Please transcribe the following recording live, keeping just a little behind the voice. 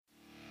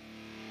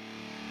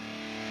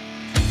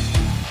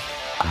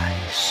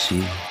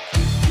see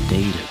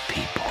data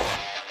people.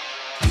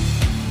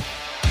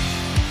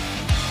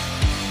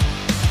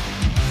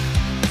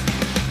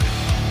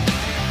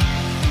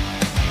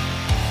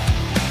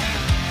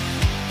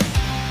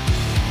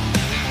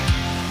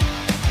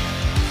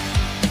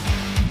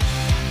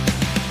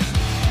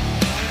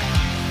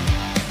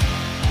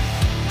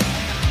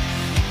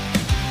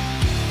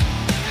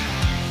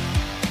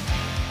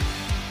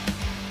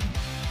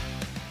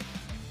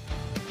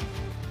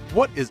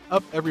 What is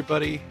up,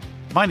 everybody?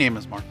 My name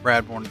is Mark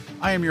Bradbourne.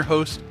 I am your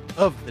host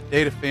of the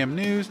Datafam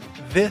News.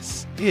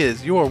 This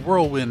is your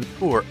whirlwind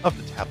tour of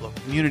the Tableau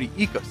community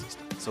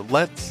ecosystem. So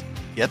let's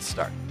get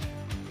started.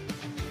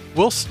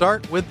 We'll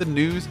start with the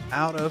news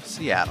out of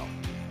Seattle.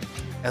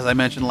 As I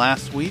mentioned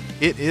last week,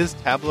 it is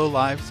Tableau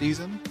Live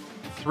season.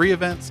 3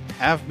 events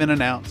have been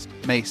announced.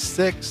 May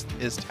 6th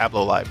is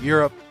Tableau Live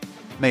Europe.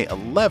 May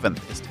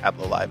 11th is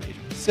Tableau Live Asia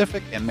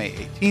Pacific. And May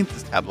 18th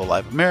is Tableau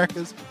Live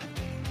Americas.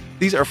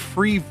 These are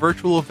free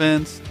virtual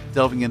events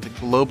delving into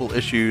global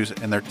issues,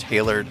 and they're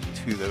tailored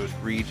to those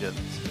regions.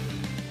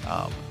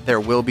 There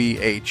will be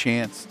a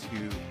chance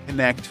to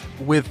connect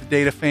with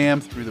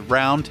Datafam through the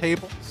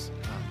roundtables. So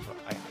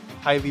I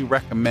highly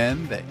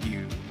recommend that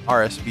you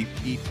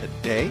RSVP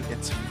today.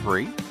 It's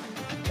free,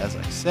 as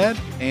I said,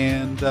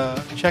 and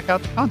check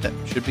out the content.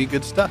 Should be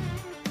good stuff.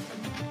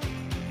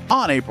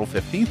 On April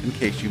 15th, in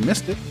case you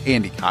missed it,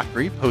 Andy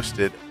Cockgreave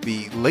hosted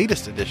the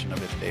latest edition of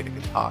his Data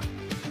Good Talk.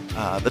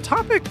 The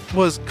topic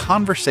was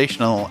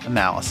conversational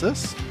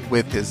analysis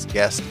with his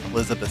guest,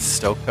 Elizabeth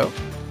Stoko.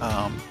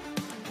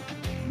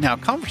 Now,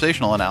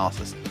 conversational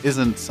analysis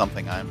isn't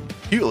something I'm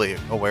acutely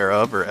aware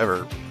of or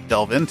ever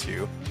delve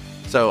into,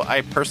 so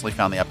I personally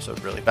found the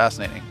episode really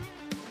fascinating.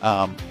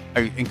 I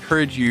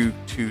encourage you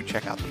to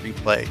check out the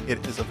replay.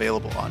 It is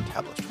available on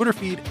Tableau's Twitter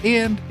feed,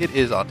 and it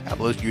is on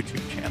Tableau's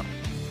YouTube channel.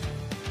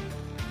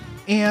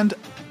 And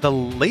the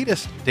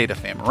latest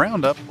Datafam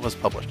Roundup was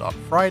published on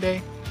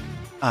Friday.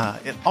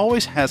 It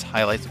always has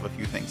highlights of a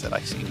few things that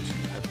I seem to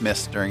have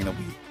missed during the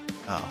week.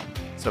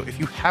 So if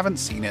you haven't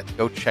seen it,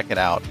 go check it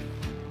out.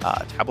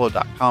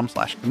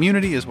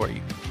 Tableau.com/community is where you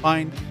can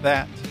find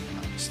that.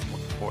 Just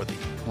look for the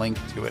link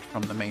to it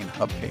from the main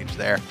hub page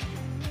there.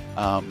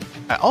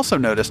 I also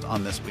noticed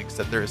on this week's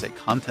that there is a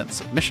content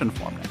submission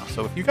form now.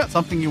 So if you've got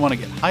something you want to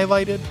get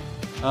highlighted,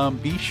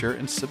 be sure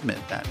and submit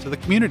that to the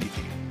community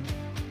team.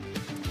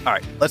 All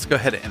right, let's go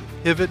ahead and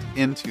pivot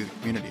into the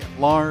community at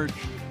large.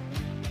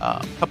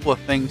 A couple of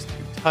things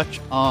to touch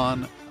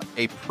on.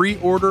 A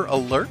pre-order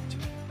alert.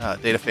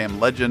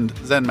 Datafam legend,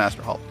 Zen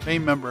Master Hall of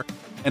Fame member,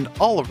 and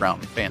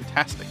all-around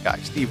fantastic guy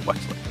Steve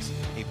Wexler has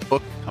a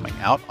book coming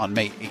out on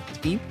May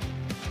 18th.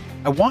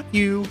 I want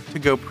you to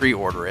go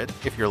pre-order it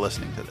if you're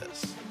listening to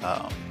this.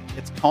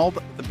 It's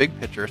called The Big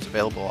Picture. It's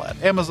available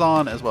at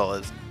Amazon as well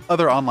as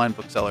other online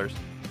booksellers.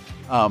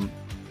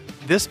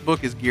 This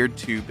book is geared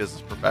to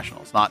business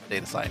professionals, not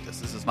data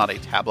scientists. This is not a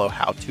Tableau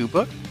how-to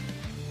book.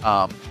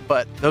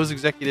 But those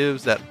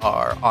executives that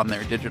are on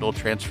their digital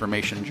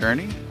transformation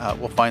journey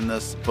will find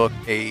this book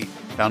a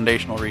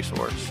foundational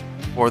resource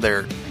for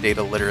their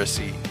data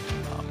literacy,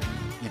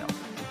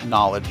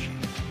 knowledge.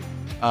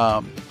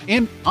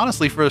 And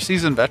honestly, for a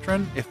seasoned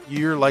veteran, if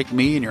you're like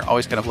me and you're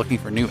always kind of looking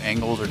for new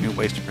angles or new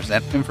ways to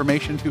present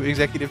information to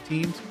executive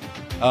teams,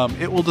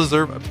 it will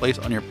deserve a place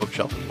on your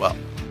bookshelf as well.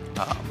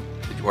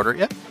 Did you order it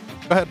yet?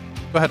 Go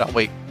ahead. I'll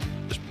wait.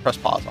 Just press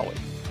pause. I'll wait.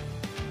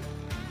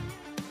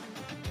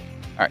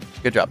 All right,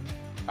 good job.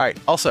 All right,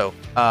 also,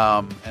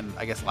 and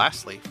I guess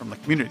lastly, from the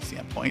community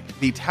standpoint,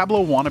 the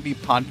Tableau Wannabe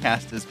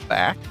podcast is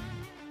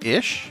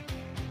back-ish.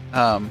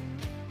 Matt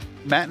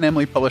and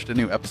Emily published a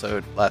new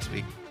episode last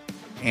week,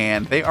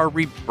 and they are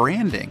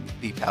rebranding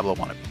the Tableau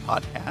Wannabe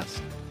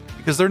podcast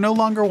because they're no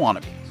longer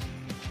wannabes.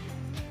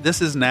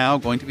 This is now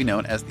going to be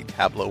known as the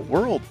Tableau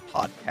World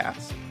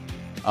podcast.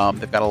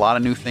 They've got a lot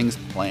of new things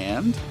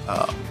planned,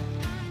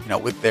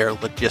 with their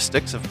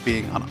logistics of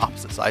being on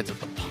opposite sides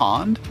of the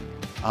pond.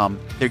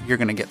 You're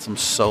going to get some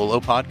solo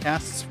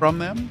podcasts from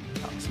them,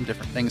 some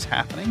different things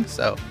happening.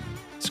 So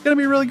it's going to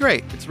be really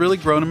great. It's really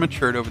grown and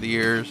matured over the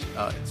years.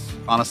 It's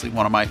honestly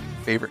one of my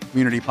favorite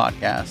community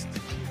podcasts.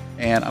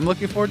 And I'm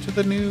looking forward to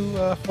the new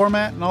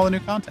format and all the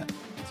new content.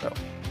 So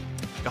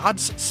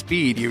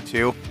Godspeed, you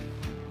two. All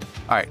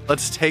right,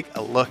 let's take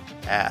a look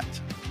at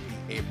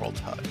the April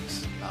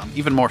tugs.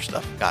 Even more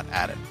stuff got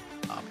added.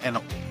 And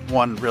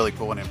one really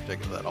cool one in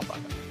particular that I'll talk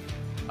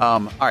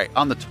about. All right,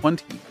 on the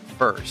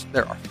 21st,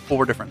 there are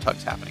 4 different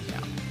tugs happening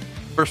now.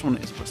 The first one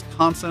is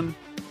Wisconsin,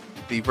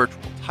 the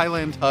virtual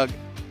Thailand tug,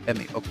 and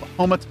the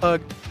Oklahoma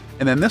tug.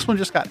 And then this one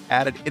just got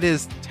added. It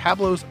is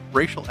Tableau's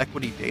Racial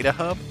Equity Data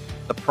Hub,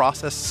 the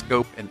process,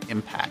 scope, and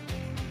impact.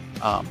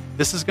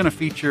 This is going to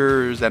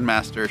feature Zen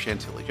Master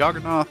Chantilly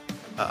Jagannath,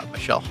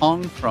 Michelle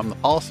Hong from the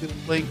Policy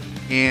Link,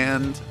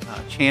 and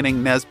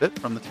Channing Nesbitt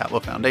from the Tableau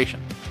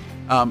Foundation.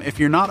 If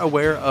you're not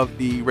aware of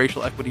the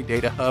Racial Equity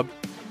Data Hub,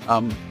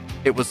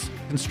 it was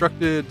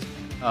constructed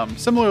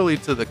similarly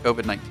to the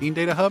COVID-19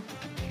 Data Hub,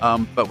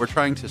 but we're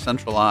trying to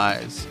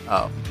centralize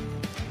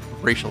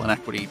racial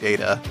inequity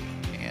data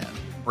and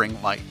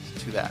bring light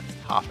to that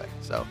topic.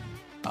 So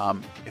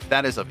if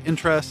that is of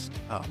interest,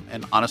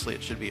 and honestly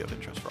it should be of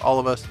interest for all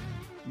of us,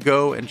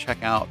 go and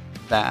check out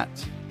that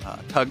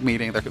TUG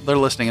meeting. They're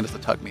listing it as the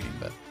TUG meeting,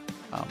 but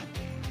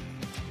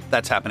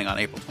that's happening on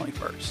April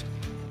 21st.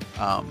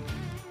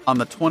 On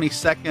the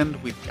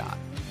 22nd, we've got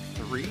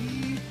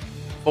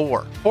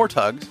four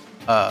tugs.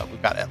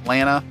 We've got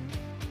Atlanta.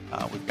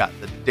 We've got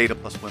the Data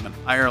Plus Women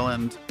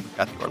Ireland. We've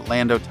got the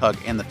Orlando tug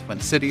and the Twin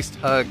Cities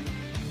tug.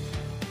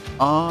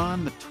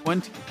 On the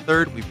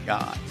 23rd, we've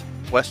got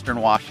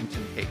Western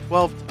Washington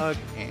K-12 tug,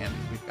 and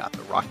we've got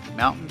the Rocky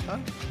Mountain tug.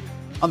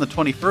 On the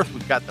 21st,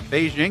 we've got the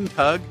Beijing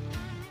tug.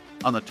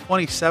 On the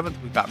 27th,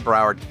 we've got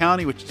Broward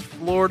County, which is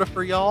Florida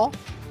for y'all.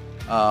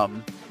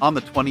 On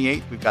the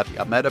 28th, we've got the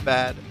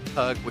Ahmedabad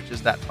tug, which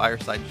is that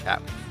fireside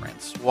chat with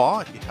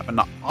Francois. If you have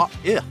not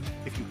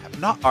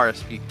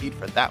RSVP'd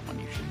for that one,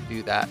 you should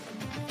do that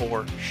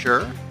for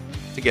sure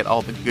to get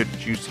all the good,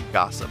 juicy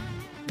gossip.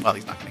 Well,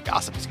 he's not going to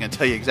gossip. He's going to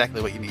tell you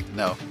exactly what you need to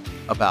know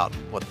about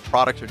what the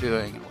products are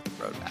doing and what the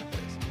roadmap is.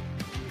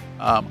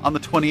 On the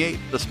 28th,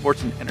 the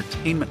Sports and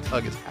Entertainment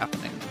tug is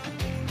happening.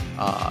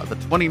 The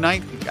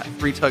 29th, we've got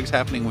 3 tugs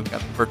happening. We've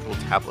got the virtual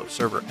Tableau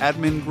server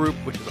admin group,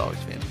 which is always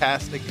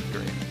fantastic. If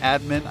you're an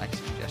admin, I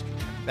suggest you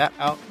check that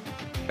out.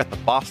 We've got the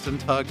Boston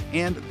tug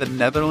and the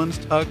Netherlands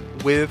tug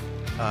with,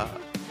 I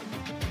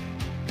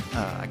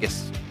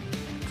guess,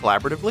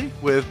 collaboratively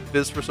with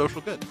Biz for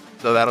Social Good.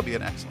 So that'll be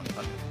an excellent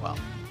tug as well.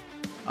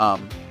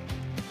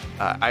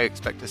 I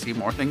expect to see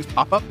more things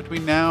pop up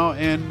between now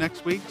and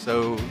next week,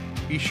 so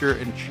be sure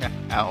and check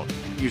out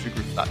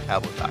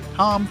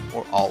usergroups.tableau.com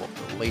for all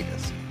of the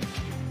latest.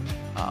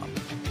 All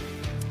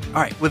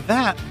right, with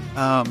that,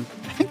 I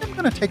think I'm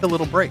going to take a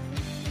little break.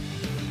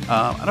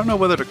 I don't know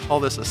whether to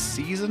call this a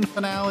season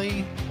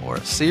finale or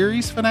a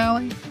series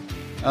finale.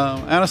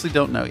 I honestly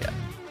don't know yet.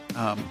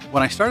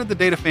 When I started the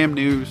Datafam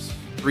News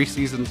 3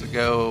 seasons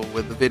ago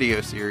with the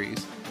video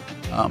series,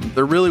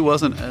 there really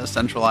wasn't a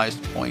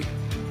centralized point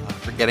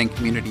for getting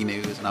community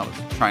news, and I was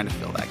trying to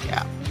fill that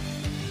gap.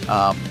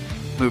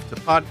 Moved to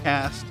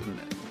podcast,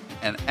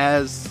 and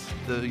as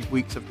the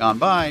weeks have gone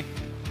by,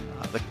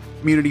 the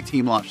community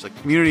team launched the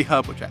Community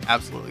Hub, which I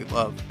absolutely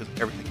love because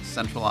everything is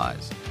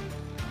centralized.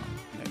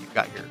 You've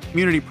got your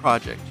community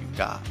project, you've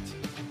got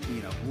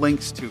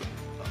links to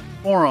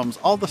forums,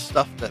 all the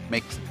stuff that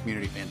makes the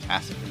community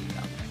fantastic down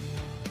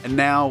there. And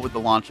now with the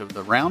launch of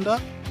the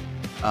Roundup,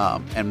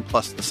 and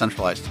plus the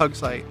centralized tug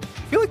site, I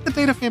feel like the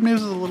Datafam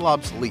News is a little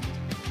obsolete.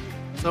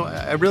 So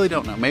I really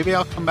don't know. Maybe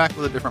I'll come back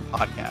with a different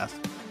podcast.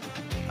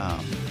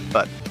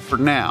 But for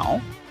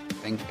now, I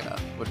think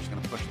we're just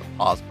going to push the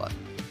pause button.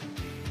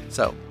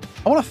 So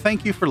I want to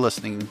thank you for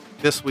listening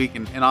this week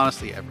and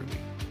honestly every week.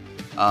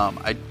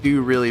 I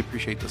do really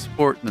appreciate the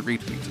support and the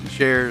retweets and the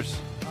shares.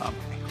 I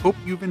hope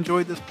you've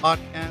enjoyed this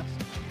podcast.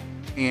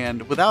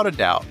 And without a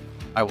doubt,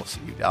 I will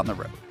see you down the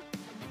road.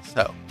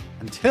 So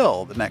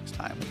until the next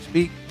time we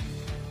speak,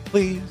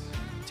 please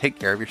take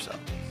care of yourselves.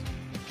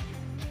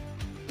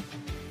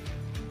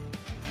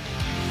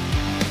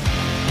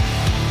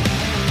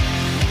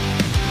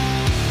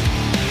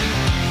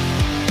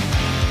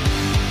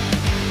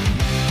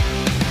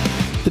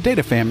 The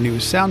Datafam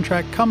News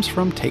soundtrack comes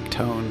from Take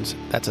Tones.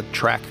 That's a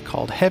track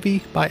called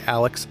Heavy by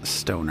Alex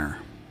Stoner.